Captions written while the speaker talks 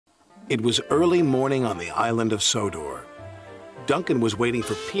It was early morning on the island of Sodor. Duncan was waiting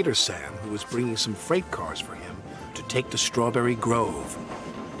for Peter Sam, who was bringing some freight cars for him to take to Strawberry Grove.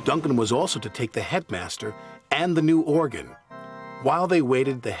 Duncan was also to take the headmaster and the new organ. While they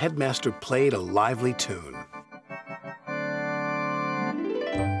waited, the headmaster played a lively tune.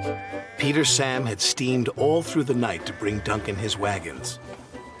 Peter Sam had steamed all through the night to bring Duncan his wagons.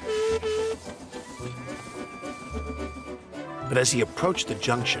 But as he approached the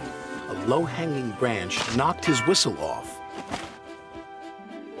junction, a low-hanging branch knocked his whistle off.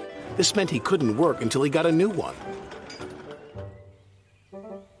 This meant he couldn't work until he got a new one.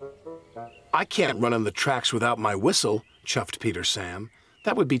 "I can't run on the tracks without my whistle," chuffed Peter Sam.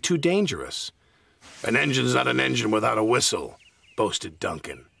 "That would be too dangerous." "An engine's not an engine without a whistle," boasted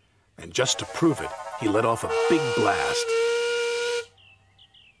Duncan. And just to prove it, he let off a big blast.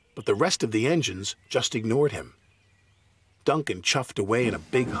 But the rest of the engines just ignored him. Duncan chuffed away in a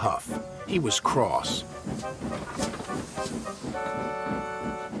big huff. He was cross.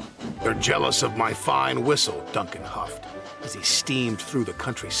 "They're jealous of my fine whistle," Duncan huffed as he steamed through the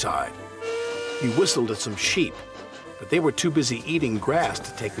countryside. He whistled at some sheep, but they were too busy eating grass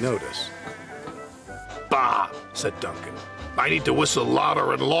to take notice. "Bah," said Duncan. "I need to whistle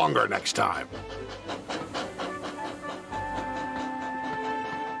louder and longer next time."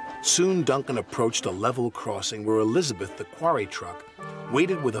 Soon Duncan approached a level crossing where Elizabeth, the quarry truck,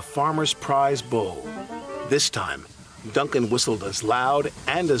 waited with a farmer's prize bull. This time, Duncan whistled as loud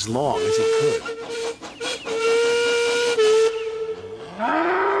and as long as he could.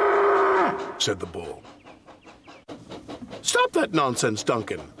 Said the bull. "Stop that nonsense,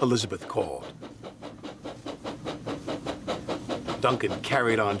 Duncan," Elizabeth called. Duncan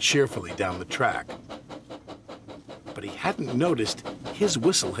carried on cheerfully down the track. But he hadn't noticed his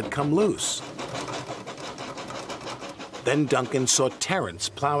whistle had come loose. Then Duncan saw Terence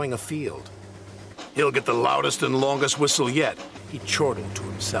plowing a field. "He'll get the loudest and longest whistle yet," he chortled to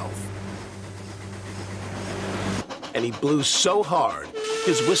himself. And he blew so hard,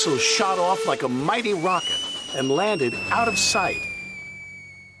 his whistle shot off like a mighty rocket and landed out of sight.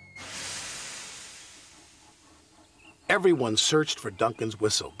 Everyone searched for Duncan's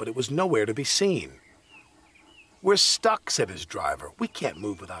whistle, but it was nowhere to be seen. "We're stuck," said his driver. "We can't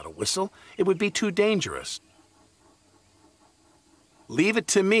move without a whistle. It would be too dangerous." "Leave it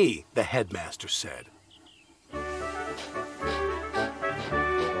to me," the headmaster said.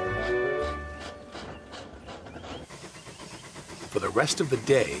 For the rest of the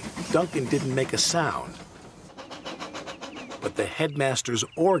day, Duncan didn't make a sound. But the headmaster's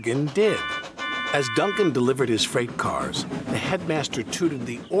organ did. As Duncan delivered his freight cars, the headmaster tooted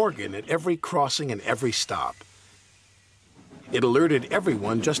the organ at every crossing and every stop. It alerted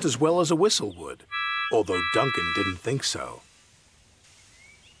everyone just as well as a whistle would, although Duncan didn't think so.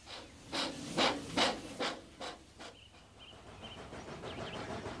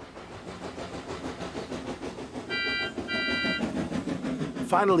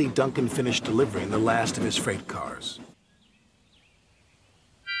 Finally, Duncan finished delivering the last of his freight cars.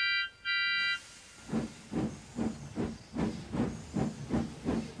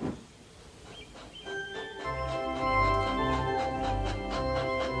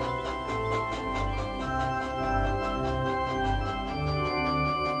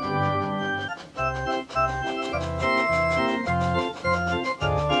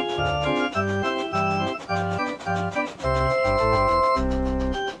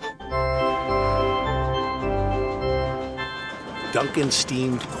 Duncan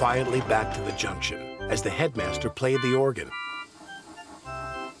steamed quietly back to the junction as the headmaster played the organ.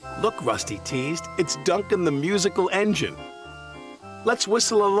 "Look, Rusty teased, it's Duncan the musical engine." "Let's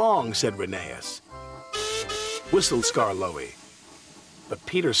whistle along," said Rheneas. Whistled Skarloey. But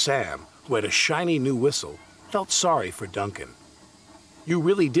Peter Sam, who had a shiny new whistle, felt sorry for Duncan. "You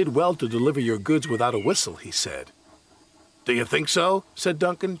really did well to deliver your goods without a whistle," he said. "Do you think so?" said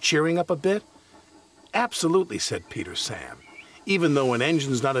Duncan, cheering up a bit. "Absolutely," said Peter Sam. "Even though an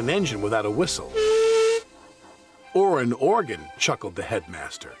engine's not an engine without a whistle." "Or an organ," chuckled the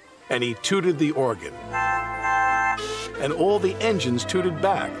headmaster, and he tooted the organ. And all the engines tooted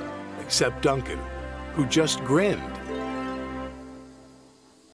back, except Duncan, who just grinned.